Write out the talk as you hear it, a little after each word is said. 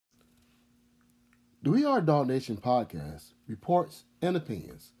The We Are Dog Nation podcast reports and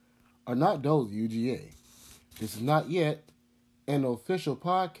opinions are not those of UGA. This is not yet an official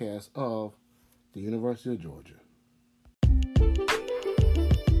podcast of the University of Georgia.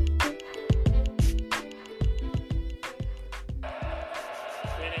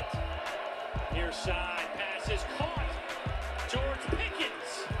 Bennett, near side, pass is caught. George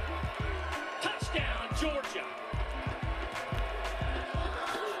Pickens. Touchdown, Georgia.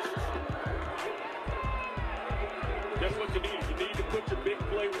 That's what you need. You need to put your big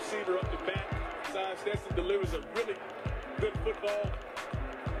play receiver up the back. Cy Stetson delivers a really good football.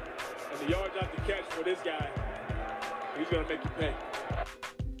 And the yards out the catch for this guy, he's going to make you pay.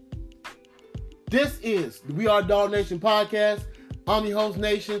 This is the We Are Dog Nation podcast. I'm your host,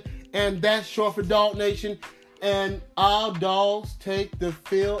 Nation, and that's short for Dog Nation. And our dogs take the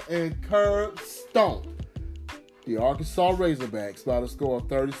field and curb stomp the Arkansas Razorbacks by the score of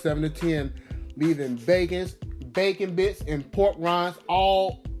 37-10, leaving bacon bits and pork rinds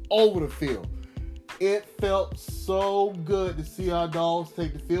all over the field. It felt so good to see our dogs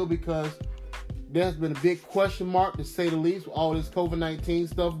take the field because there's been a big question mark, to say the least, with all this COVID-19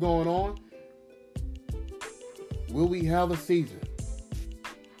 stuff going on. Will we have a season?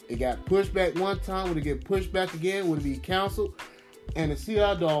 It got pushed back one time. Would it get pushed back again? Would it be canceled? And to see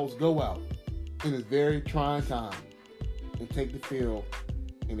our dogs go out in this very trying time and take the field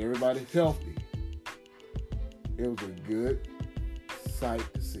and everybody's healthy, it was a good sight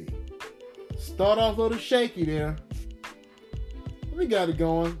to see. Start off a little shaky there. We got it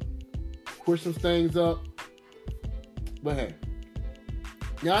going. Push some things up. But hey.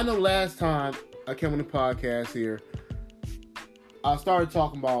 Now I know last time I came on the podcast here, I started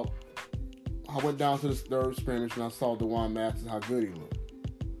talking about, I went down to the third scrimmage and I saw DeJuan Mathis, how good he looked.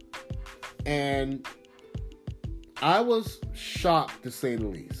 And I was shocked, to say the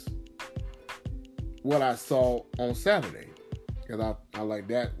least, what I saw on Saturday. Because I like,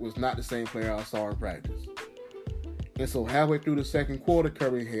 that was not the same player I saw in practice. And so halfway through the second quarter,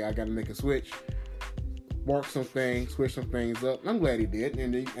 Kirby, hey, I got to make a switch. Work some things, switch some things up. I'm glad he did.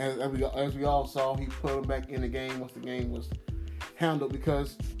 And as we all saw, he put him back in the game once the game was handled,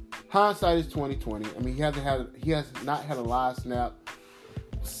 because hindsight is 2020. I mean, he has not had a live snap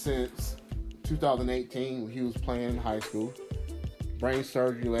since 2018 when he was playing in high school. Brain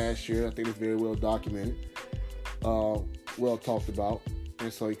surgery last year, I think it's very well documented, well talked about,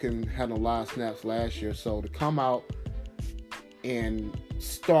 and so he couldn't have no live snaps last year. So to come out and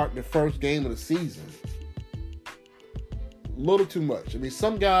start the first game of the season, a little too much. I mean,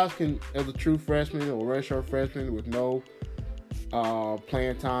 some guys can, as a true freshman or redshirt freshman with no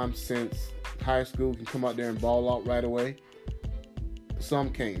playing time since high school, can come out there and ball out right away.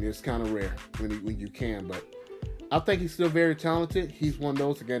 Some can't. It's kind of rare when you can, but I think he's still very talented. He's one of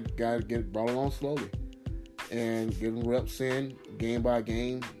those that got to get brought along slowly and give him reps in, game by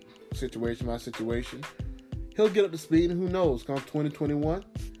game, situation by situation. He'll get up to speed, and who knows, come 2021,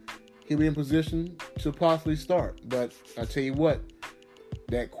 he'll be in position to possibly start. But I tell you what,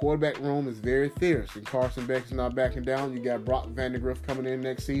 that quarterback room is very fierce, and Carson Beck is not backing down. You got Brock Vandagriff coming in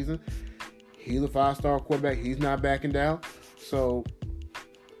next season. He's a 5-star quarterback. He's not backing down. So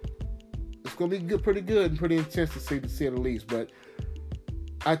it's going to be good, pretty good and pretty intense to see at the least. But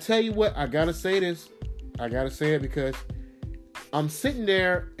I tell you what, I got to say this. I got to say it because I'm sitting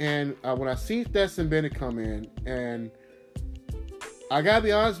there, and when I see Stetson Bennett come in, and I got to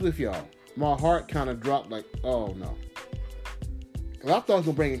be honest with y'all, my heart kind of dropped like, oh no. Because I thought I was going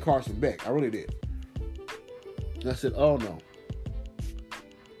to bring in Carson Beck. I really did. And I said, oh no.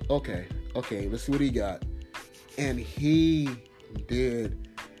 Okay, let's see what he got. And he did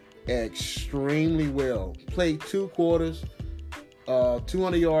extremely well. Played 2 quarters,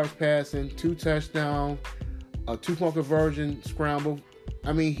 200 yards passing, 2 touchdowns, a 2-point conversion, scramble.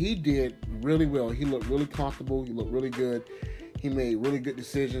 I mean, he did really well. He looked really comfortable. He looked really good. He made really good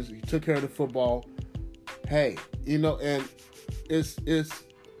decisions. He took care of the football. Hey, and it's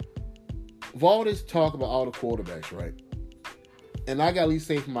of all this talk about all the quarterbacks, right? And I got to at least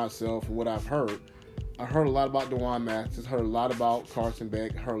say for myself and what I've heard, I heard a lot about DeJuan Mathis, heard a lot about Carson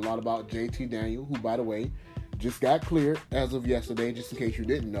Beck, heard a lot about JT Daniel, who, by the way, just got cleared as of yesterday, just in case you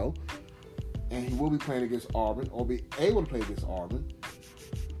didn't know. And he will be playing against Auburn, or be able to play against Auburn.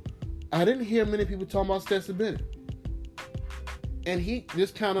 I didn't hear many people talking about Stetson Bennett. And he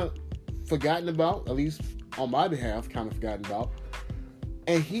just kind of forgotten about, at least on my behalf, kind of forgotten about.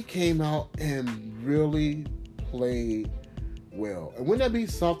 And he came out and really played well. And wouldn't that be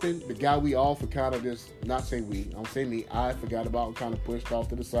something, the guy we all for kind of just, not say we, I'm saying me, I forgot about and kind of pushed off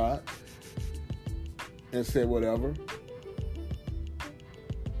to the side and said whatever.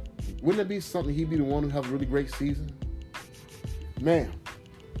 wouldn't it be something he'd be the one who has a really great season? Man.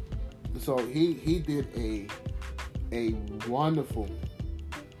 So he did a wonderful,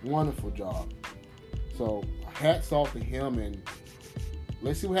 wonderful job. So hats off to him, and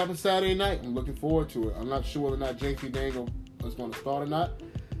let's see what happens Saturday night. I'm looking forward to it. I'm not sure whether or not JT Daniel is going to start or not.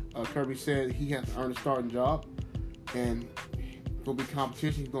 Kirby said he has to earn a starting job, and there'll be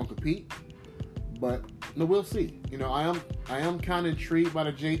competition. He's going to compete, but no, we'll see. You know, I am kind of intrigued by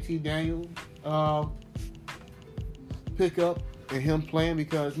the JT Daniel pickup and him playing,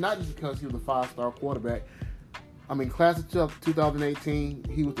 because not just because he was a 5-star quarterback. I mean, class of 2018,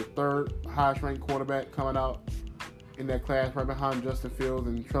 he was the third highest ranked quarterback coming out in that class, right behind Justin Fields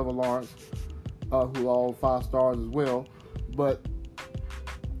and Trevor Lawrence, who are all 5 stars as well. But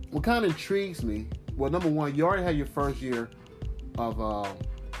what kind of intrigues me, well, number one, you already had your first year of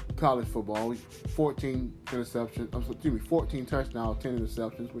college football, 14 touchdowns, 10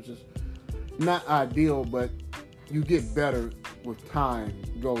 interceptions, which is not ideal, but you get better with time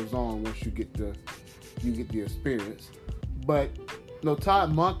goes on once you get the experience. But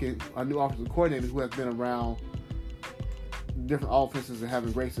Todd Monken, our new offensive coordinator, who has been around different offenses and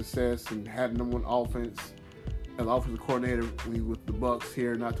having great success and had number one offense as offensive coordinator when he was with the Bucs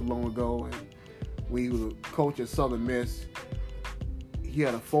here not too long ago, and when he was a coach at Southern Miss, he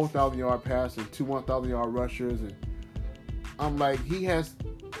had a 4,000-yard pass and 2 1,000-yard rushers, and I'm like, he has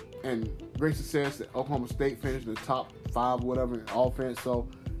and great success at Oklahoma State, finished in the top 5 or whatever in offense. So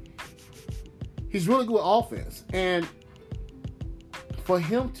he's really good with offense, and for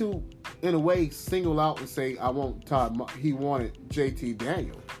him to, in a way, single out and say, I want he wanted JT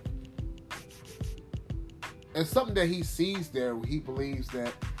Daniel. And something that he sees there, where he believes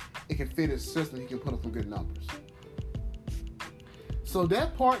that it can fit his system, he can put up some good numbers. So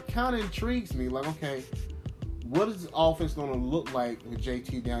that part kind of intrigues me. Like, okay, what is this offense going to look like with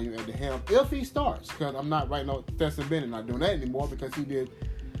JT Daniel at the helm if he starts? Because I'm not right now, Stetson Bennett not doing that anymore because he did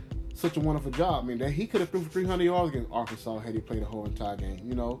such a wonderful job. I mean, that he could have threw for 300 yards against Arkansas had he played the whole entire game,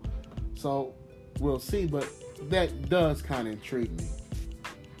 you know. So we'll see, but that does kind of intrigue me,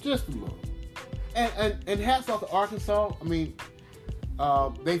 just a little. And hats off to Arkansas. I mean,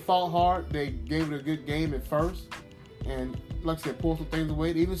 they fought hard. They gave it a good game at first, and like I said, pulled some things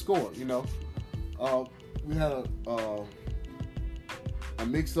away. They even scored. You know, we had a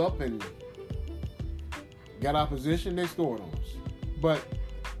mix-up and got our position. They scored on us, but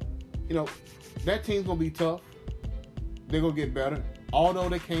you know that team's gonna be tough. They're gonna get better. Although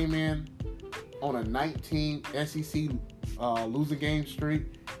they came in on a 19 SEC losing game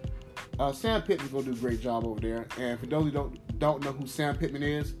streak, Sam Pittman's gonna do a great job over there. And for those who don't know who Sam Pittman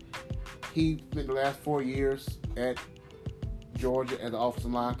is, he spent the last 4 years at Georgia as the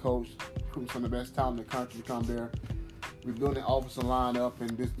offensive line coach, recruiting some of the best talent in the country to come there, rebuilding the offensive line up,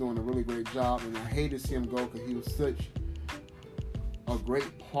 and just doing a really great job. And I hate to see him go because he was such a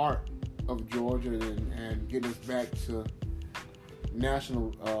great part of Georgia and getting us back to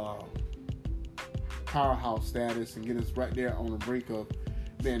national powerhouse status and get us right there on the brink of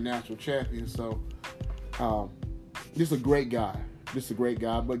being national champion. So just a great guy.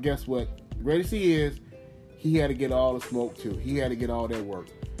 But guess what? The greatest he is, he had to get all the smoke too. He had to get all that work.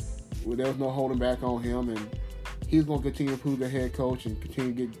 Well, there was no holding back on him, and he's going to continue to improve the head coach and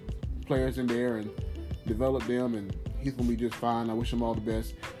continue to get players in there and develop them, and he's going to be just fine. I wish him all the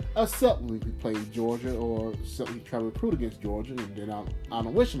best. Except when we play Georgia, or except we try to recruit against Georgia, and then I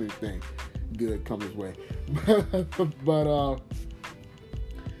don't wish him anything good come his way. But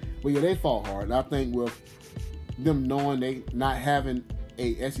yeah, they fought hard. And I think with them knowing they not having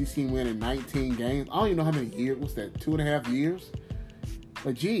a SEC win in 19 games, I don't even know how many years. What's that? 2.5 years?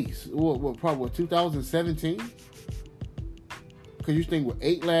 But geez, probably 2017? Because you think with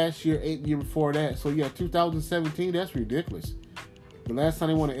 8 last year, 8 the year before that. So yeah, 2017. That's ridiculous. The last time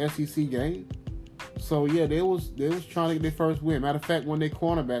they won an SEC game. So yeah, they was trying to get their first win. Matter of fact, one of their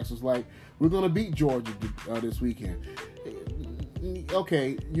cornerbacks was like, "We're gonna beat Georgia this weekend."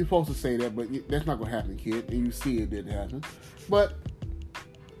 Okay, you're supposed to say that, but that's not gonna happen, kid. And you see it didn't happen. But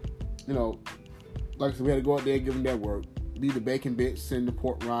you know, like I said, we had to go out there and give them that work. Leave the bacon bits and the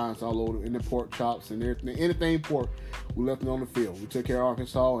pork rinds all over, and the pork chops and everything. Anything pork, we left it on the field. We took care of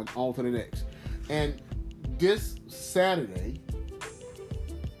Arkansas and on to the next. And this Saturday,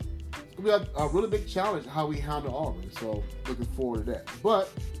 we have a really big challenge how we handle Auburn. So looking forward to that.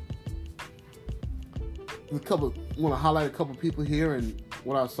 But want to highlight a couple people here and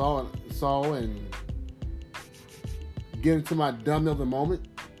what I saw and get into my dumb of the moment.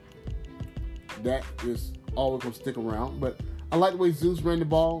 That is always going to stick around. But I like the way Zeus ran the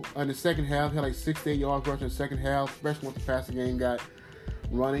ball in the second half. He had like 6 to 8 yards rushing in the second half, especially once the passing game got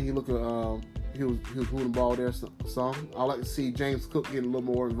running. He was moving the ball there some. I'd like to see James Cook get a little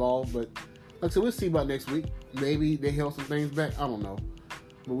more involved, but like I said, we'll see about next week. Maybe they held some things back. I don't know,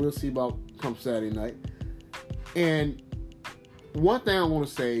 but we'll see about come Saturday night. And one thing I want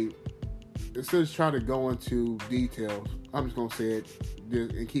to say, instead of trying to go into details, I'm just gonna say it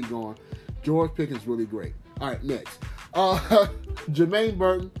and keep going. George Pickens really great. All right, next. Jermaine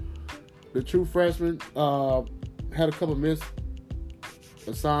Burton, the true freshman, had a couple missed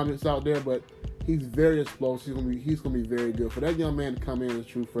assignments out there, but he's very explosive. He's gonna be very good. For that young man to come in as a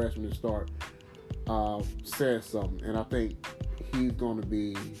true freshman and start says something, and I think he's going to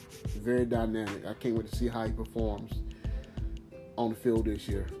be very dynamic. I can't wait to see how he performs on the field this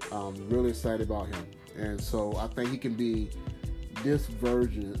year. I'm really excited about him, and so I think he can be this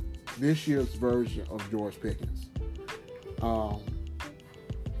year's version of George Pickens.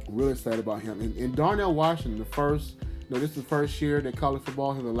 Really excited about him. And Darnell Washington, this is the first year that college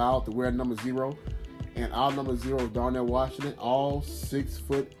football has allowed to wear number 0. And our number 0 is Darnell Washington, all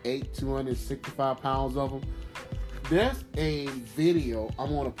 6'8", 265 pounds of him. There's a video I'm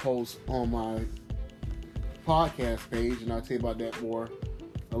going to post on my podcast page, and I'll tell you about that more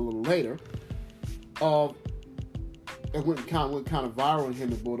a little later. It went kind of viral in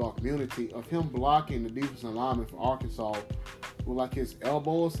the Bulldog community of him blocking the defensive lineman for Arkansas with like his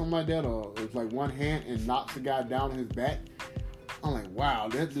elbow or something like that, or it's like one hand, and knocks the guy down on his back. I'm like, wow,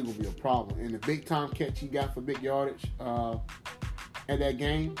 that dude will be a problem. And the big time catch he got for big yardage at that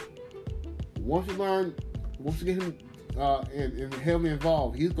game, once you get him and heavily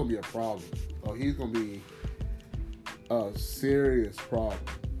involved, he's going to be a problem. Or he's going to be a serious problem.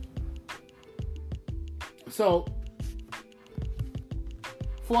 So,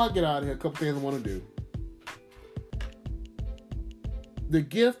 before I get out of here, a couple things I want to do. The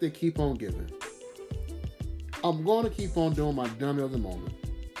gift that keep on giving. I'm going to keep on doing my dummy of the moment.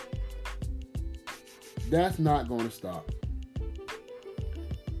 That's not going to stop.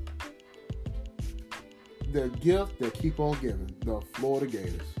 The gift that keep on giving. The Florida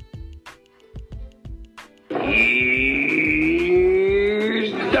Gators.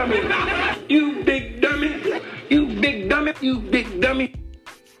 Dummy. You big dummy. You big dummy. You big dummy.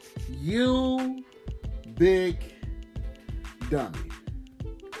 You big dummy.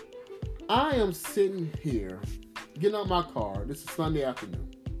 I am sitting here, getting out my car. This is Sunday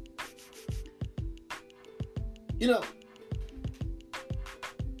afternoon. You know,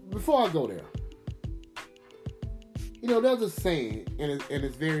 before I go there, you know, there's a saying, and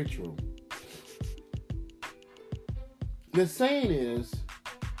it's very true. The saying is,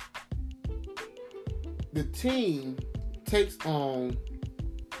 the team takes on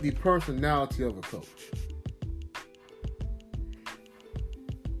the personality of a coach.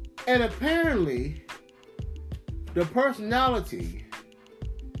 And apparently, the personality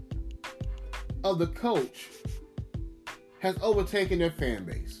of the coach has overtaken their fan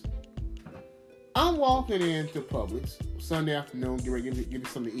base. I'm walking into Publix Sunday afternoon, give me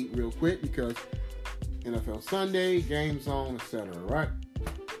something to eat real quick because NFL Sunday, game zone, etc. Right?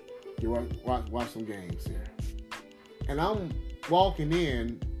 You watch some games here, and I'm walking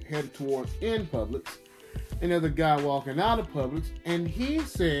in, headed toward in Publix. And there's a guy walking out of Publix, and he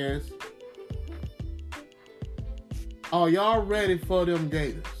says, "Are y'all ready for them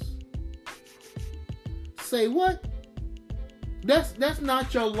Gators?" Say what? That's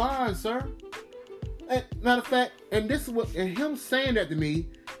not your line, sir. And matter of fact, and this is what, and him saying that to me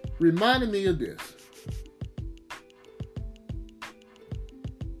reminded me of this.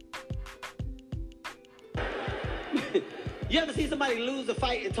 You ever see somebody lose a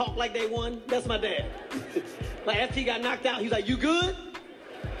fight and talk like they won? That's my dad. Like after he got knocked out, he's like, "You good?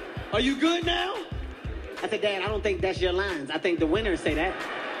 Are you good now?" I said, "Dad, I don't think that's your lines. I think the winners say that.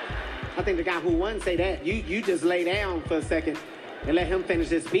 I think the guy who won say that. You just lay down for a second and let him finish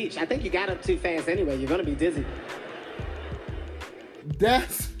his speech. I think you got up too fast anyway. You're going to be dizzy."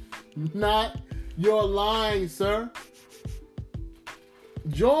 That's not your line, sir.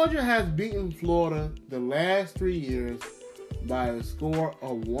 Georgia has beaten Florida the last 3 years by a score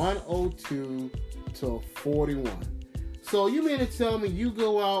of 102 to 41. So you mean to tell me you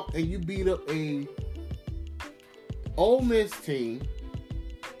go out and you beat up a Ole Miss team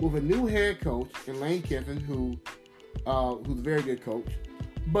with a new head coach in Lane Kiffin, who's a very good coach,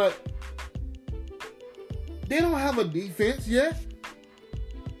 but they don't have a defense yet?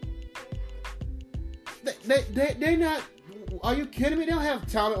 They're not. Are you kidding me? They don't have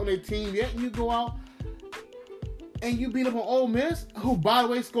talent on their team yet. And you go out and you beat up on Ole Miss, who, by the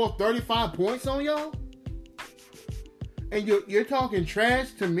way, scored 35 points on y'all? And you're talking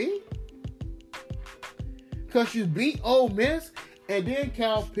trash to me? Because you beat Ole Miss And then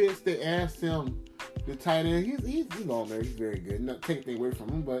Cal Pitts, they asked him, the tight end, he's on there. He's very good. Not take anything away from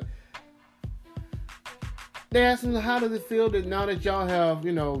him, but they asked him, how does it feel that now that y'all have,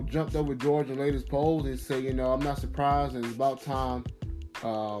 jumped over Georgia and latest polls, and say, I'm not surprised, and it's about time,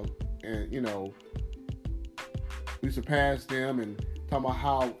 and, we surpassed them, and talking about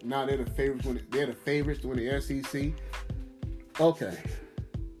how now they're the favorites to win the SEC. Okay.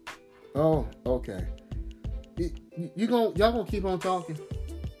 Oh, okay. Y'all gonna keep on talking?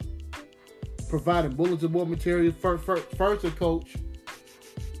 Providing bulletin board material. First the coach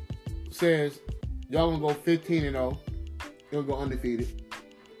says, y'all gonna go 15-0. You'll go undefeated.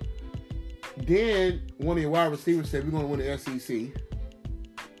 Then one of your wide receivers said, we're gonna win the SEC.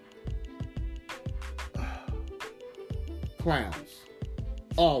 Clowns.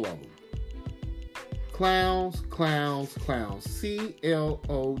 All of them. Clowns. C-L-O-W-N-S.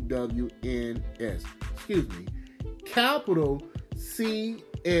 Excuse me. Capital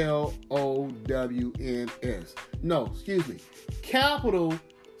C-L-O-W-N-S. No, excuse me. Capital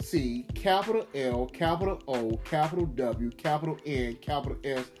C, capital L, capital O, capital W, capital N, capital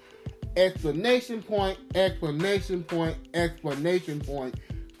S. Explanation point.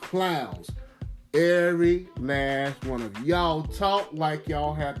 Clowns. Every last one of y'all talk like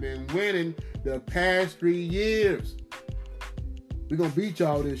y'all have been winning the past 3 years. We're going to beat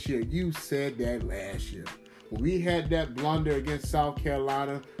y'all this year. You said that last year. When we had that blunder against South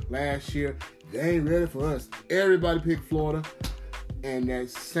Carolina last year, they ain't ready for us. Everybody picked Florida. And that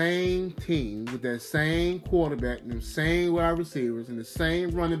same team with that same quarterback and the same wide receivers and the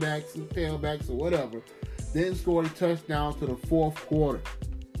same running backs and tailbacks or whatever didn't score a touchdown to the fourth quarter.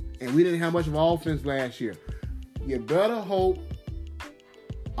 And we didn't have much of offense last year. You better hope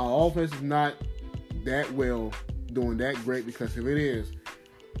our offense is not that well, doing that great, because if it is,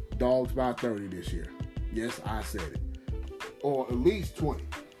 Dogs by 30 this year. Yes, I said it. Or at least 20.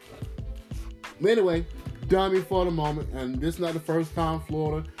 But anyway, dummy for the moment. And this is not the first time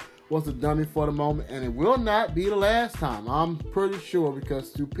Florida was a dummy for the moment. And it will not be the last time. I'm pretty sure, because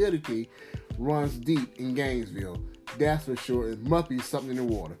stupidity runs deep in Gainesville. That's for sure. It must be something in the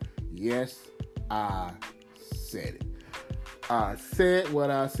water. Yes, I said it. I said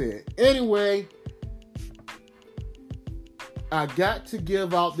what I said. Anyway, I got to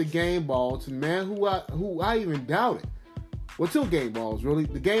give out the game ball to the man who I even doubted. Well, 2 game balls, really.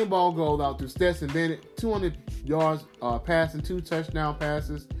 The game ball goes out to Stetson Bennett, 200 yards passing, 2 touchdown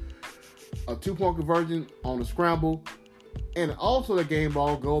passes, a 2-point conversion on the scramble, and also the game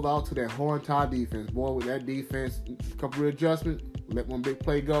ball goes out to that Horntown defense. Boy, with that defense, a couple of adjustments, let one big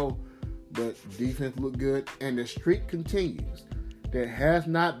play go, but defense looked good, and the streak continues. There has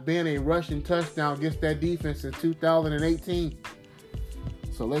not been a rushing touchdown against that defense in 2018.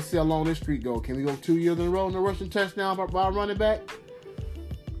 So let's see how long this streak goes. Can we go 2 years in a row in a rushing touchdown by a running back?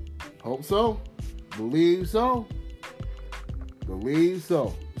 Hope so. Believe so.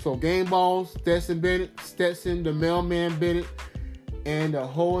 So game balls, Stetson Bennett, the mailman Bennett, and the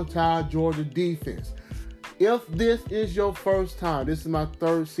whole entire Georgia defense. If this is your first time, this is my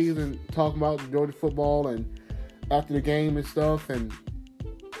 3rd season talking about Georgia football, and after the game and stuff, and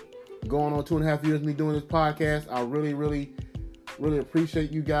going on 2.5 years of me doing this podcast, I really, really, really appreciate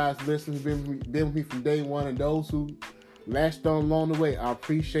you guys listening, been with me from day one, and those who latched on along the way. I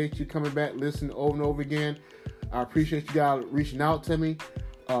appreciate you coming back, listening over and over again. I appreciate you guys reaching out to me.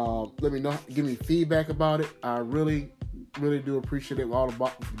 Let me know, give me feedback about it. I really, really do appreciate it with all the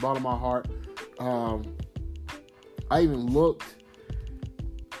bottom of my heart. I even looked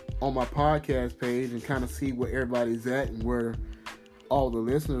on my podcast page and kind of see where everybody's at and where all the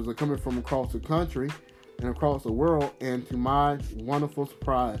listeners are coming from across the country and across the world. And to my wonderful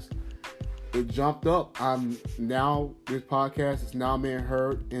surprise, it jumped up. This podcast is now being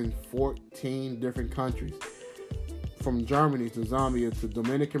heard in 14 different countries. From Germany to Zambia to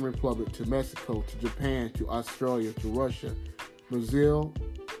Dominican Republic to Mexico to Japan to Australia to Russia, Brazil,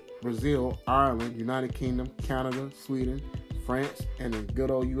 Ireland, United Kingdom, Canada, Sweden, France, and the good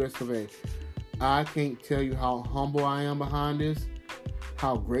old US of A. I can't tell you how humble I am behind this,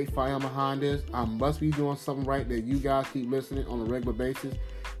 how grateful I am behind this. I must be doing something right that you guys keep listening on a regular basis.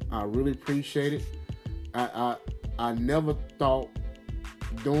 I really appreciate it. I never thought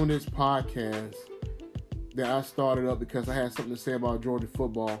doing this podcast that I started up because I had something to say about Georgia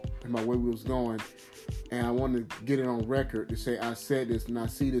football and my way we was going. And I wanted to get it on record to say I said this and I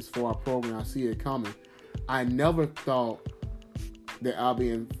see this for our program. I see it coming. I never thought that I'll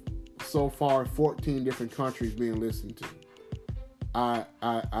be in so far 14 different countries being listened to. I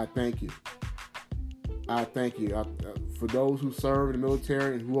thank you. I thank you. For those who serve in the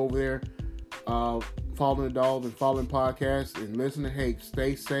military and who over there, for following the Dogs and following podcasts and listening. Hey,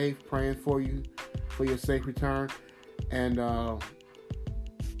 stay safe. Praying for you for your safe return. And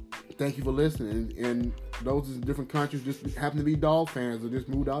thank you for listening. And those in different countries just happen to be dog fans or just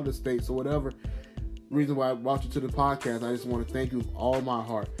moved out of the States or whatever reason why I brought you to the podcast. I just want to thank you with all my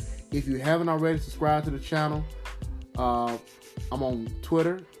heart. If you haven't already, subscribed to the channel. I'm on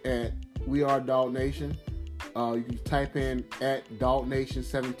Twitter at We Are Dog Nation. You can type in at Dog Nation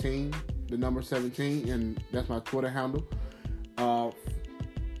 17, the number 17, and that's my Twitter handle.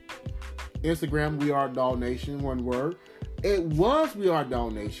 Instagram, We Are Dog Nation, one word. It was We Are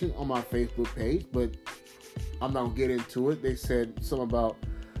Dog Nation on my Facebook page, but I'm not going to get into it. They said something about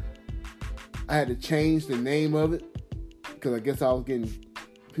I had to change the name of it because I guess I was getting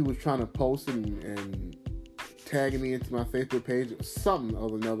people trying to post it and tagging me into my Facebook page or something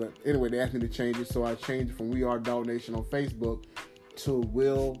or another. Anyway, they asked me to change it, so I changed it from We Are Dog Nation on Facebook to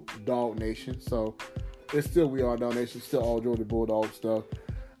Will Dog Nation. So it's still We Are Dog Nation, still all Georgia Bulldog stuff.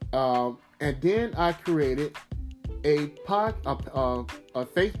 And then I created a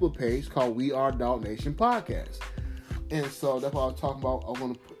Facebook page called We Are Dog Nation Podcast. And so that's what I was talking about. I'm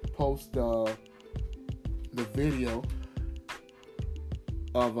going to post the video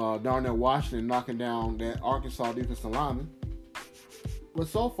of Darnell Washington knocking down that Arkansas defensive lineman. But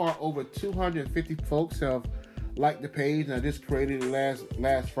so far, over 250 folks have liked the page, and I just created it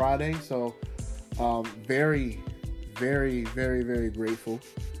last Friday. So very, very, very, very grateful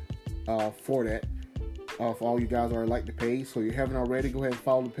for that. For all you guys already like the page. So if you haven't already, go ahead and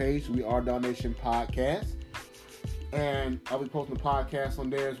follow the page. We Are Dog Nation Podcast. And I'll be posting the podcast on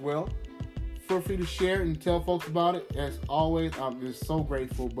there as well. Feel free to share and tell folks about it. As always, I'm just so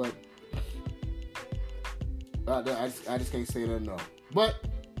grateful, but I just can't say that enough. But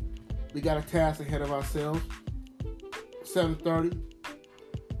we got a task ahead of ourselves. 7:30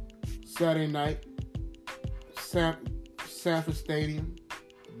 Saturday night, Sanford Stadium,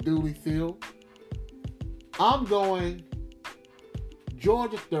 Dooley Field. I'm going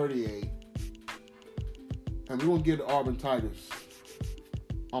Georgia 38, and we're going to give the Auburn Tigers,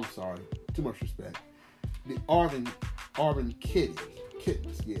 I'm sorry, too much respect, the Auburn Kittens,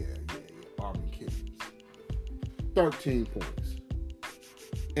 Auburn Kittens, 13 points.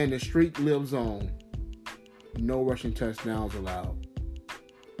 And the streak lives on. No rushing touchdowns allowed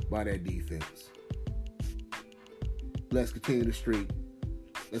by that defense. Let's continue the streak.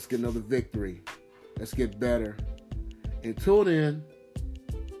 Let's get another victory. Let's get better. Until then,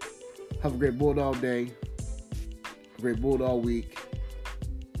 have a great Bulldog day, a great Bulldog week,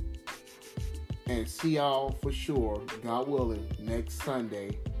 and see y'all for sure, God willing, next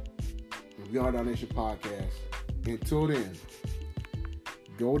Sunday on the We Are Dog Nation Podcast. Until then,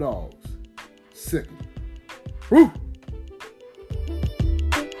 go Dogs. Sick 'em. Woo!